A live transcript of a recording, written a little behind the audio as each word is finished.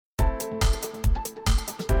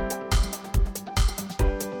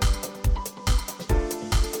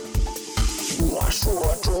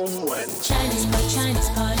说中文。Chinese pot, Chinese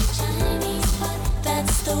pot, Chinese pot.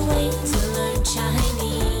 That's the way to learn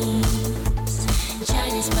Chinese.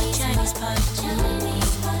 Chinese pot, Chinese pot,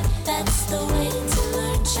 Chinese pot. That's the way to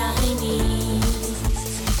learn Chinese.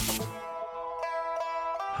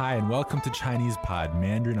 Hi, and welcome to Chinese Pod,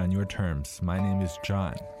 Mandarin on your terms. My name is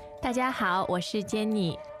John. 大家好，我是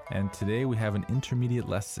Jenny。 And today we have an intermediate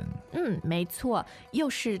lesson. 没错，又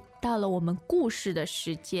是到了我们故事的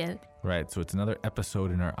时间。 Right, so it's another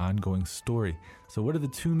episode in our ongoing story. So what are the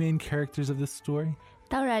two main characters of this story?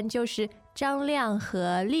 当然就是张亮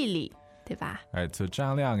和丽丽，对吧？ All right, so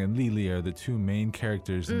Zhang Liang and Li Li are the two main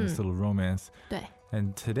characters in this little romance. 对，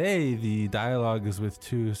 And today the dialogue is with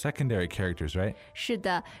two secondary characters, right? 是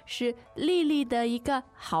的，是丽丽的一个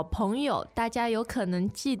好朋友，大家有可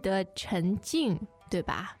能记得陈静，对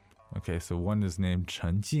吧？ Okay, so one is named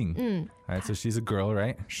Chen Jing. All right, so she's a girl,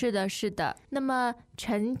 right? 是的，是的。那么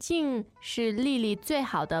陈静是丽丽最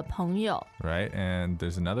好的朋友。 Right, and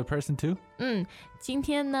there's another person too? 今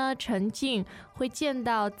天呢，陈静会见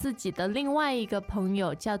到自己的另外一个朋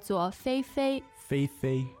友，叫做菲菲。 Fei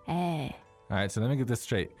Fei. 哎， All right, so let me get this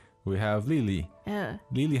straight. We have Li Li.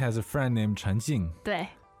 Li Li has a friend named Chen Jing. 对，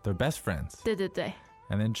 They're best friends. 对对对。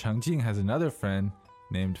 And then Chen Jing has another friend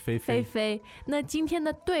named Fei 菲 Fei. 菲，那今天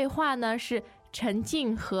的对话呢是陈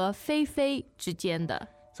静和菲菲之间的，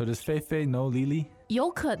 So does Fei Fei know Li Li?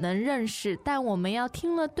 有可能认识，但我们要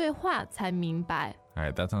听了对话才明白。 All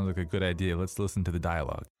right, that sounds like a good idea. Let's listen to the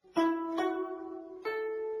dialogue.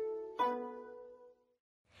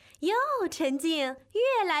 哟，陈静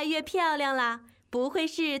越来越漂亮了，不会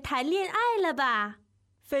是谈恋爱了吧？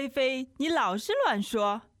菲菲，你老是乱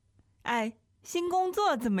说。哎，新工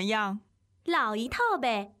作怎么样？老一套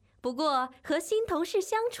呗，不过和新同事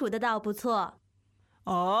相处的倒不错。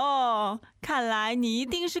哦，看来你一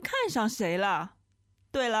定是看上谁了。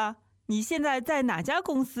对了，你现在在哪家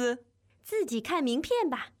公司？自己看名片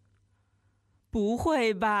吧。不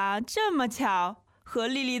会吧，这么巧，和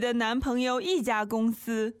丽丽的男朋友一家公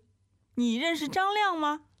司。你认识张亮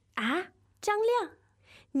吗？啊，张亮？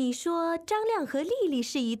你说张亮和丽丽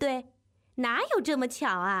是一对？哪有这么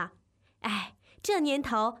巧啊？哎，这年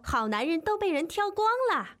头好男人都被人挑光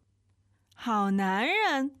了。好男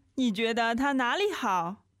人？你觉得他哪里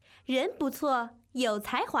好？人不错，有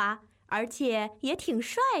才华，而且也挺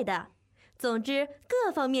帅的。总之，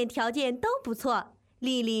各方面条件都不错。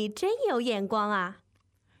丽丽真有眼光啊！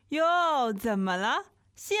哟，怎么了？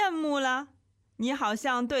羡慕了？你好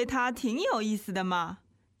像对他挺有意思的嘛。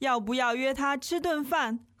要不要约他吃顿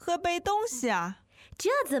饭，喝杯东西啊？这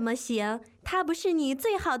怎么行？他不是你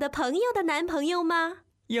最好的朋友的男朋友吗？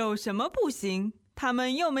有什么不行？他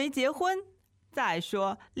们又没结婚。再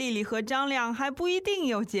说，丽丽和张亮还不一定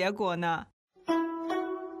有结果呢。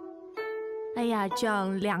哎呀，这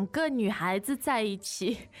样两个女孩子在一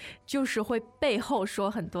起，就是会背后说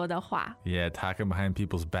很多的话。 Yeah, talking behind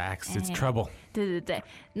people's backs. It's trouble. 对对对，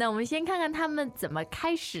那我们先看看他们怎么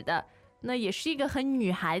开始的。那也是一个很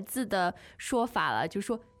女孩子的说法了，就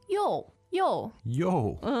说哟。 Yo.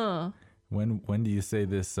 嗯， When do you say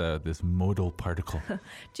this this modal particle?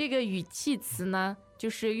 这个语气词呢，就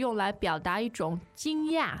是用来表达一种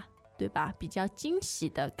惊讶，对吧？比较惊喜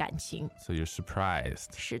的感情。 So you're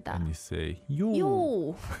surprised. 是的。 And you say yo.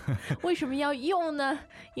 哟，为什么要用呢？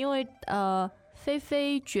因为菲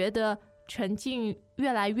菲觉得陈静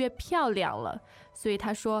越来越漂亮了，所以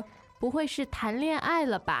她说不会是谈恋爱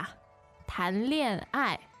了吧？谈恋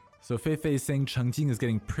爱。 So Fei Fei is saying Chen Jing is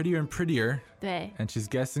getting prettier and prettier. 对， And she's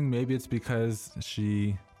guessing maybe it's because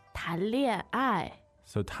she... 谈恋爱。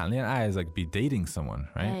 So 谈恋爱 is like be dating someone,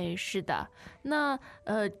 right? 哎，是的。那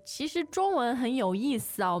其实中文很有意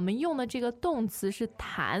思啊，我们用的这个动词是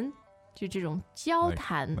谈，就这种交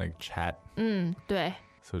谈。 Like chat. 对。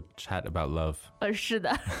 So chat about love. 是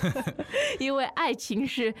的，因为爱情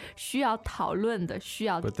是需要讨论的，需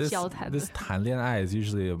要 But 交谈的。 this 谈恋爱 is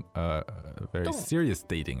usually a very serious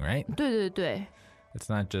dating, right? 对对对。 It's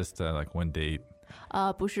not just like one date.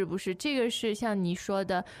 不是，这个是像你说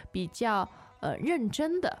的比较认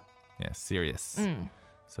真的。 Yeah, serious.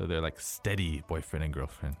 So they're like steady boyfriend and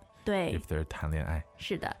girlfriend 对 if they're 谈恋爱.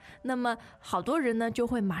 是的。那么好多人呢就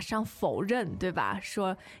会马上否认，对吧？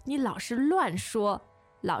说你老是乱说，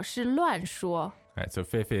老是乱说。 All right, so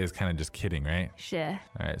Fei Fei is kind of just kidding, right? 是。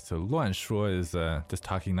 All right, so 乱说 is just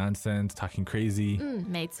talking nonsense, talking crazy,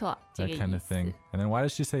 没错，这 that 个 kind 意 of 思。 thing. And then why does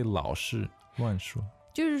she say 老是乱说?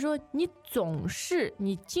 就是说你总是，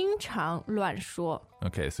你经常乱说。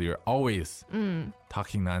 Okay, so you're always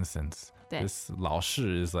talking nonsense. 对。 This 老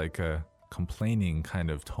是 is like a complaining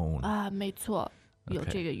kind of tone. 没错，有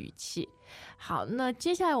OK 这个语气。好，那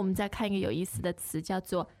接下来我们再看一个有意思的词，叫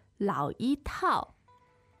做老一套，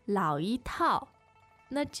老一套。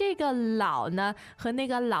那这个老呢，和那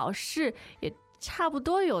个老是也差不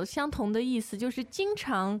多有相同的意思，就是经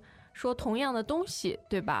常说同样的东西，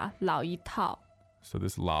对吧？老一套。So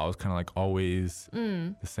this 老 is kind of like always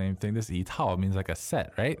the same thing. This 一套 means like a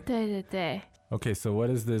set, right? 对对对。Okay, so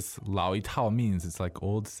what does this 老一套 means? It's like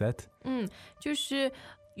old set? 就是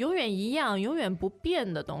永远一样、永远不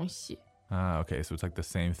变的东西。Okay, so it's like the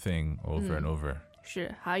same thing over and over.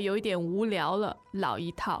 是，还有一点无聊了，老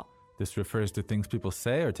一套。This refers to things people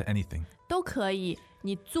say or to anything? 都可以，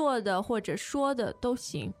你做的或者说的都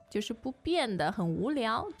行，就是不变的，很无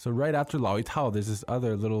聊。So right after 老一套, there's this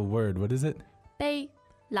other little word. What is it? 呗，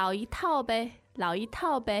老一套呗，老一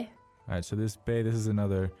套呗。All right, so this 呗, this is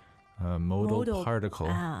another modal particle.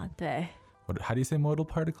 对。How do you say modal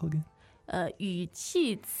particle again? 语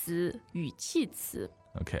气词，语气词。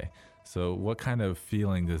Okay, so what kind of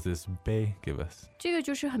feeling does this 呗 give us? 这个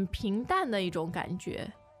就是很平淡的一种感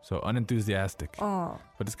觉。So unenthusiastic.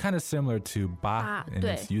 But it's kind of similar to 吧 in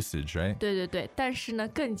its usage, right? 对对对，但是呢，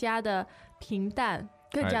更加的平淡，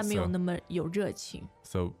更加没有那么有热情。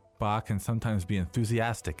So 吧 can sometimes be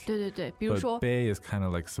enthusiastic. 对对对，比如说 But 呗 is kind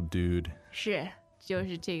of like subdued. 是，就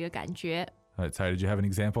是这个感觉。Sorry, did you have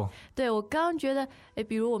an example? 对，我刚刚觉得，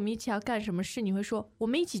比如我们一起要干什么事，你会说我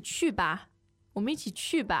们一起去吧，我们一起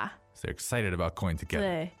去吧。So you're excited about going together.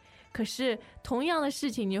 对，可是同样的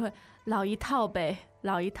事情，你会老一套呗，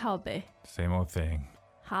老一套呗。Same old thing.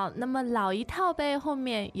 好，那么老一套呗后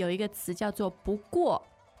面有一个词叫做不过，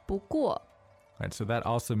不过。Right, so that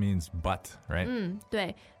also means but, right?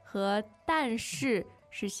 对，和但是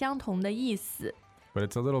是相同的意思。But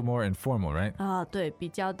it's a little more informal, right? 对，比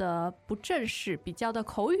较的不正式，比较的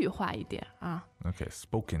口语化一点啊。Okay,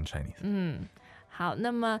 spoken Chinese. 好，那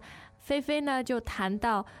么菲菲呢就谈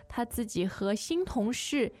到她自己和新同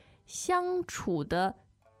事相处的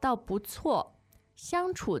倒不错，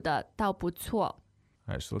相处的倒不错。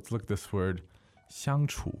All right, so let's look at this word 相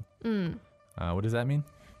处. What does that mean?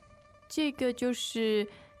 这个就是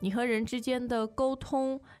你和人之间的沟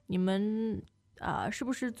通，你们是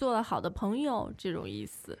不是做了好的朋友这种意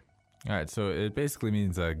思。All right, so it basically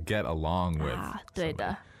means get along with. 对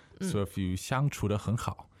的。So if you 相处得很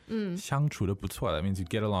好，相处得不错, that means you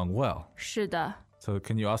get along well. 是的。So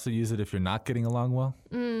can you also use it if you're not getting along well?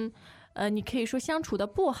 你可以说相处得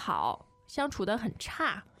不好，相处得很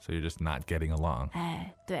差。So you're just not getting along.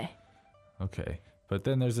 对。Okay, but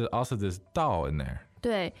then there's also this 道 in there.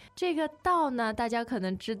 对，这个道呢，大家可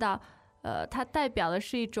能知道，它代表的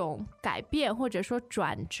是一种改变或者说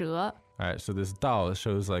转折。All right, so this 道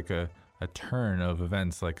shows like a turn of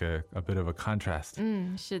events, like a bit of a contrast.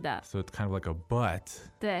 是的。So it's kind of like a but.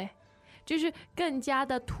 对，就是更加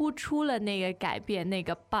的突出了那个改变，那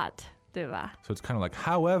个 but， 对吧？ So it's kind of like,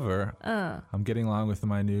 however, I'm getting along with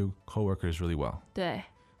my new coworkers really well. 对。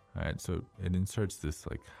All right, so it inserts this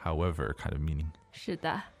like however kind of meaning. 是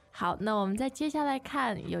的。好，那我们再接下来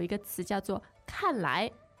看，有一个词叫做看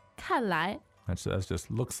来，看来。That's just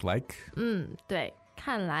looks like. 对，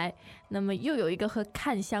看来。那么又有一个和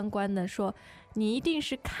看相关的，说你一定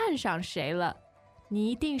是看上谁了，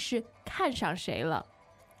你一定是看上谁了。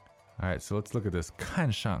All right, so let's look at this.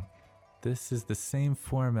 看上. This is the same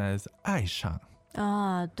form as 爱上.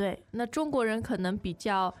 对，那中国人可能比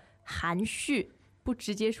较含蓄，不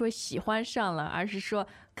直接说喜欢上了，而是说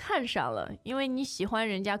看上了，因为你喜欢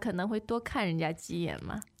人家可能会多看人家几眼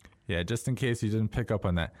嘛。Yeah, just in case you didn't pick up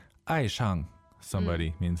on that. 爱上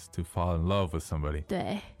somebody means to fall in love with somebody.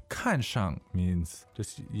 对。看上 means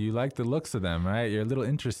just you like the looks of them, right? You're a little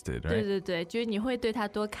interested, right? 对对对，就是你会对他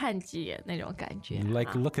多看几眼那种感觉。You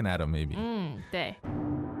like looking at them, maybe. 对。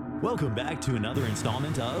Welcome back to another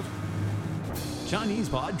installment of Chinese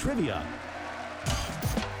Pod Trivia.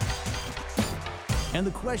 And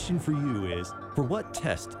the question for you is, for what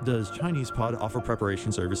test does Chinese Pod offer preparation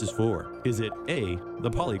services for? Is it A, the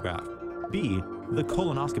polygraph, B, the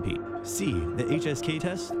colonoscopy, C, the HSK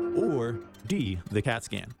test, or D, the CAT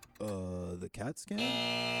scan? The CAT scan?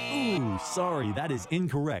 Ooh, sorry, that is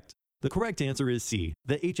incorrect. The correct answer is C,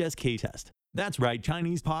 the HSK test. That's right,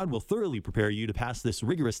 Chinese Pod will thoroughly prepare you to pass this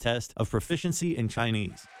rigorous test of proficiency in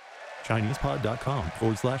Chinese.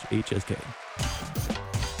 ChinesePod.com/HSK.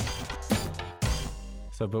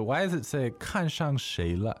 So, but why does it say 看上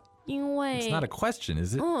谁了?因为 It's not a question,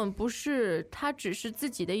 is it? 不是，它只是自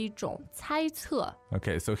己的一种猜测。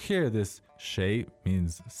 Okay, so here this 谁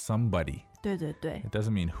means somebody. 对对对， It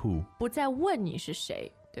doesn't mean who. 不再问你是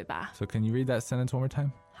谁，对吧？ So can you read that sentence one more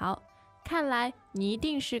time? 好，看来你一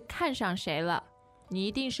定是看上谁了，你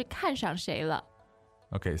一定是看上谁了。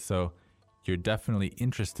 Okay, so you're definitely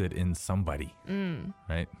interested in somebody.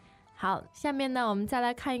 Right? 好，下面呢，我们再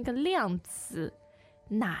来看一个量词，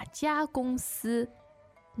哪家公司？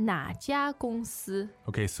哪家公司？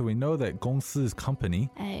 Okay, so we know that 公司 is company.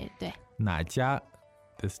 哎，对，哪家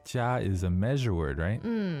this 家 is a measure word, right?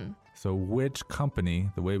 So which company,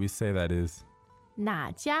 the way we say that is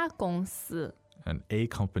哪家公司？ an A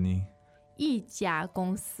company. 一家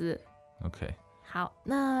公司。 Okay. 好，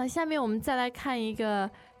那下面我们再来看一个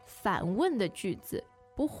反问的句子，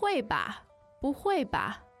不会吧？不会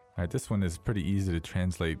吧？ All right, this one is pretty easy to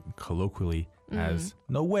translate colloquially as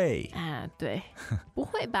no way. 啊，对，不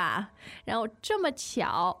会吧？然后这么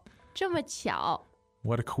巧，这么巧，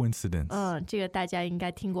 What a coincidence. 这个大家应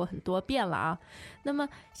该听过很多遍了啊。那么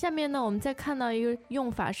下面呢，我们再看到一个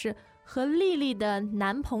用法是和丽丽的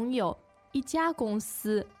男朋友一家公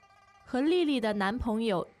司，和丽丽的男朋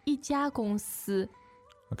友一家公司。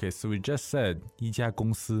 Okay, so we just said 一家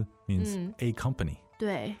公司 means a company,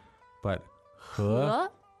 对， but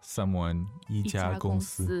和 someone 一家公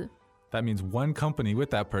司 that means one company with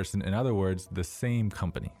that person. In other words, the same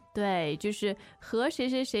company. 对，就是和谁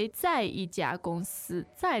谁谁在一家公司，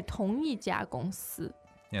在同一家公司。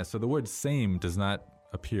 Yeah, so the word same does not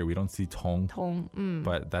appear. We don't see 同同，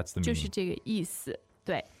 but that's the 就 meaning. 是这个意思。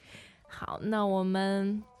对，好，那我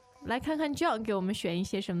们来看看 John 给我们选一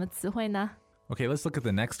些什么词汇呢？ Okay, let's look at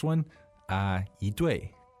the next one. 一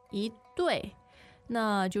对。一对，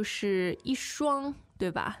那就是一双，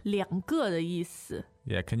对吧？两个的意思。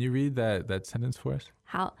 Yeah, can you read that sentence for us?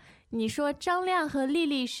 好，你说张亮和丽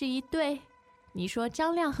丽是一对，你说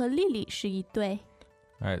张亮和丽丽是一对。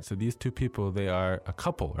 All right, so these two people, they are a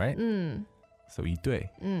couple, right? So 一对。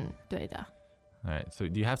对的。 All right, so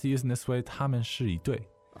do you have to use in this way? 他们是一对。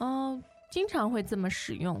经常会这么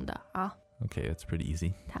使用的啊。 Okay, that's pretty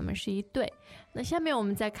easy. 他们是一对。那下面我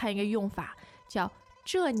们再看一个用法，叫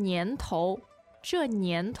这年头，这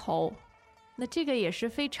年头。那这个也是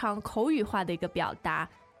非常口语化的一个表达，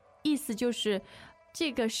意思就是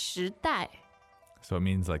这个时代。 So it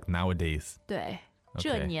means like nowadays. 对， Okay.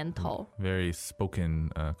 这年头。 Very spoken,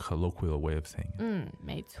 colloquial way of saying it.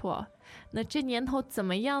 没错。那这年头怎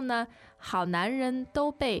么样呢？好男人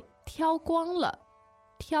都被挑光了，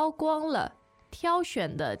挑光了，挑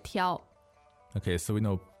选的挑。 Okay, so we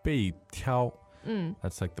know 被挑,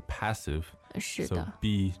 that's like the passive. 是 So 的，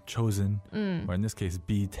 be chosen, or in this case,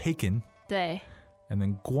 be taken. 对， And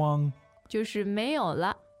then 光, 就是没有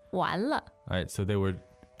了，完了。 all right, so they were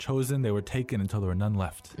chosen, they were taken until there were none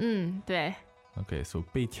left. 对， Okay, so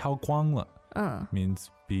被挑光了 means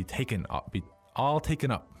be taken up, be all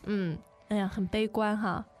taken up. 哎呀，很悲观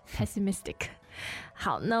哈，pessimistic。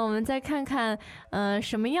好，那我们再看看，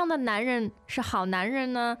什么样的男人是好男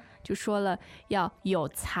人呢？就说了要有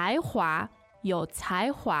才华，有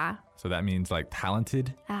才华 So that means like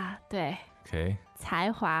talented. 啊，对， Okay.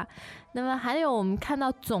 才华。那么还有我们看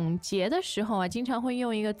到总结的时候啊，经常会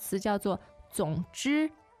用一个词叫做总之，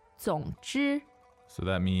总之。 So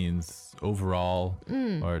that means overall,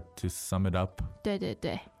 or to sum it up. 对对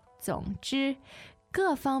对，总之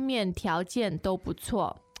各方面条件都不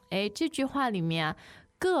错。哎，这句话里面啊，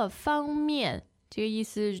各方面这个意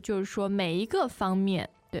思就是说每一个方面，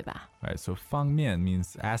对吧？ All right, so 方面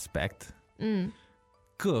means aspect.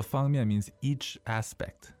 各方面 means each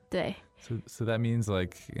aspect. 对 So that means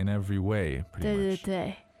like in every way, pretty 对对 much.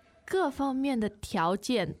 对，各方面的条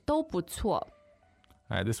件都不错。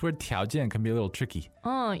 All right, this word 条件 can be a little tricky.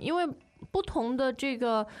 因为不同的这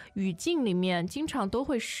个语境里面，经常都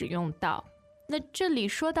会使用到。那这里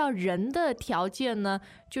说到人的条件呢，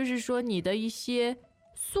就是说你的一些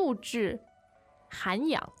素质、涵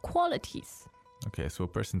养 qualities。 Okay, so a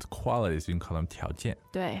person's qualities, you can call them 条件.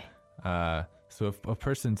 对， So if a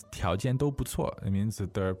person's 条件都不错, it means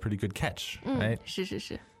that they're a pretty good catch, right? 是是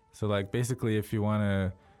是， So like basically if you want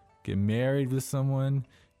to get married with someone,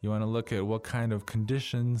 you want to look at what kind of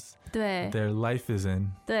conditions 对 their life is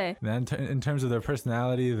in. 对 And then in terms of their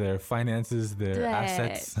personality, their finances, their 对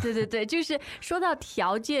assets. 对对对，就是说到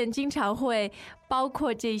条件，经常会包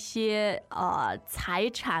括这些财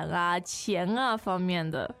产啊、钱啊方面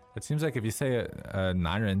的。 It seems like if you say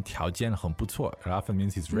男人条件很不错, it often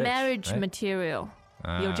means he's rich. Marriage right? material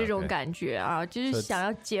有这种感觉啊，就是 So it's- 想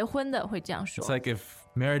要结婚的会这样说 It's。like if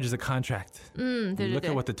marriage is a contract. 对 You 对 look at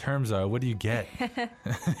对， what the terms are, what do you get?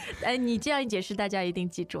 哎，你这样一解释，大家一定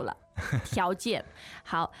记住了。条件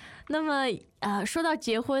好，那么说到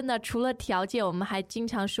结婚呢，除了条件，我们还经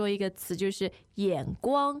常说一个词，就是眼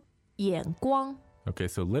光。眼光， Okay,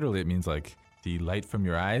 so literally it means like the light from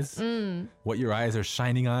your eyes, what your eyes are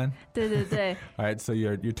shining on. 对对对， All right, so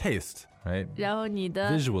your taste, right? 然后你的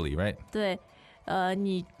Visually, right? 对，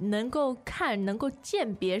你能够看、能够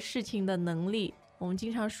鉴别事情的能力，我们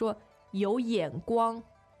经常说有眼光，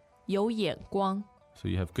有眼光。So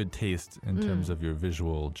you have good taste in terms of your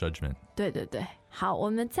visual judgment. 对对对，好，我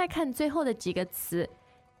们再看最后的几个词，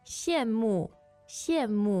羡慕，羡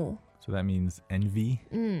慕。So that means envy.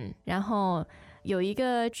 然后有一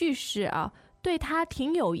个句式啊，对他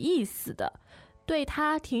挺有意思的，对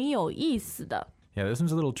他挺有意思的。Yeah, this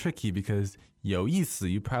one's a little tricky because 有意思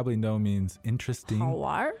you probably know means interesting. 好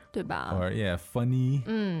玩，对吧？ Or yeah, funny,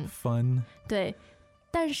 fun. 对。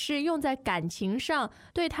但是用在感情上，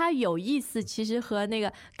对他有意思，其实和那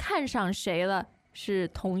个看上谁了是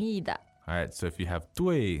同义的。All right, so if you have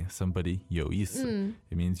对 somebody 有意思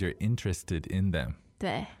it means you're interested in them.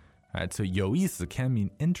 对。All right, so 有意思 can mean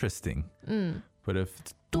interesting. But if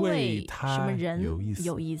it's 对他什么人有意思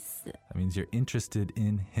有意思 that means you're interested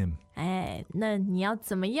in him. 哎，那你要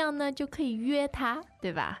怎么样呢？就可以约他，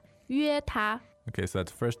对吧？约他。 Okay, so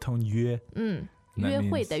that's first tone 约。约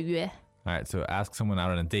会的约。All right, so ask someone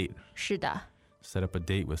out on a date. 是的。Set up a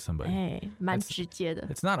date with somebody. 哎，蛮直接的。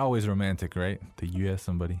It's not always romantic, right? To 约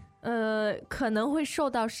somebody. 可能会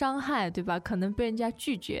受到伤害，对吧？可能被人家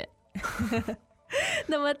拒绝。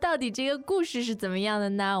那么到底这个故事是怎么样的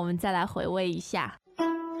呢？我们再来回味一下。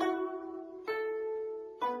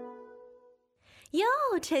哟，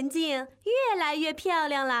陈静越来越漂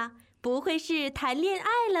亮了，不会是谈恋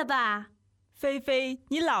爱了吧？菲菲，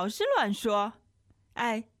你老是乱说。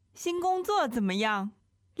哎，新工作怎么样？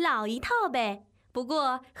老一套呗，不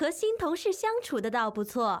过和新同事相处的倒不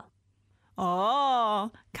错。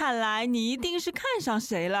哦，看来你一定是看上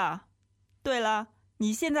谁了。对了，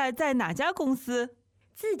你现在在哪家公司？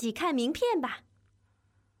自己看名片吧。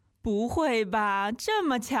不会吧，这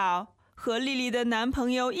么巧，和丽丽的男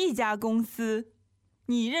朋友一家公司。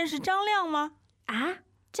你认识张亮吗？啊，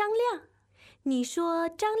张亮？你说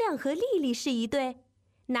张亮和丽丽是一对？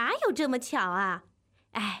哪有这么巧啊？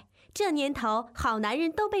哎，这年头好男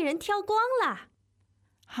人都被人挑光了。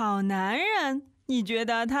好男人？你觉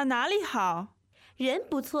得他哪里好？人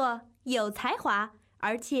不错，有才华，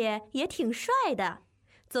而且也挺帅的。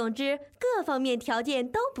总之，各方面条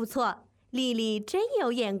件都不错。丽丽真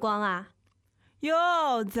有眼光啊！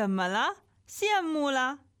哟，怎么了？羡慕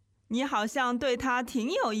了？你好像对他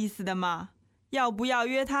挺有意思的嘛。要不要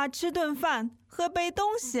约他吃顿饭，喝杯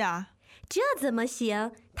东西啊？这怎么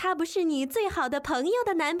行？他不是你最好的朋友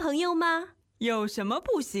的男朋友吗？有什么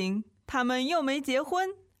不行？他们又没结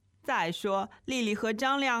婚。再说，丽丽和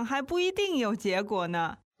张亮还不一定有结果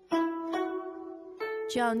呢。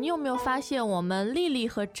这样，你有没有发现我们丽丽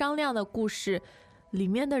和张亮的故事里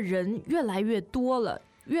面的人越来越多了，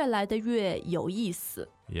越来的越有意思。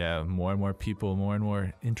Yeah, more and more people, more and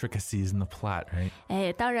more intricacies in the plot, right?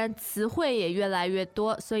 哎，当然词汇也越来越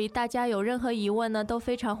多，所以大家有任何疑问呢，都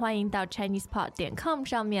非常欢迎到 ChinesePod.com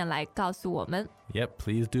上面来告诉我们。Yep,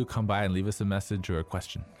 please do come by and leave us a message or a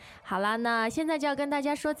question. 好啦，那现在就要跟大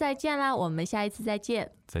家说再见啦，我们下一次再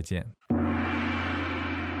见。再见。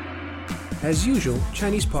As usual,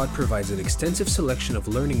 ChinesePod provides an extensive selection of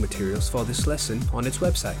learning materials for this lesson on its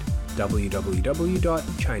website,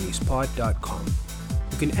 www.chinesepod.com.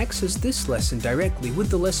 You can access this lesson directly with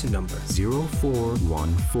the lesson number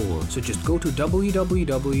 0414. So just go to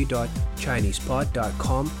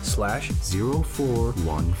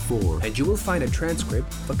www.chinesepod.com/0414 and you will find a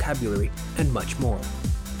transcript, vocabulary, and much more.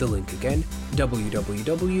 The link again,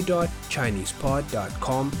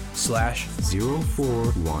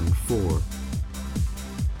 www.chinesepod.com/0414.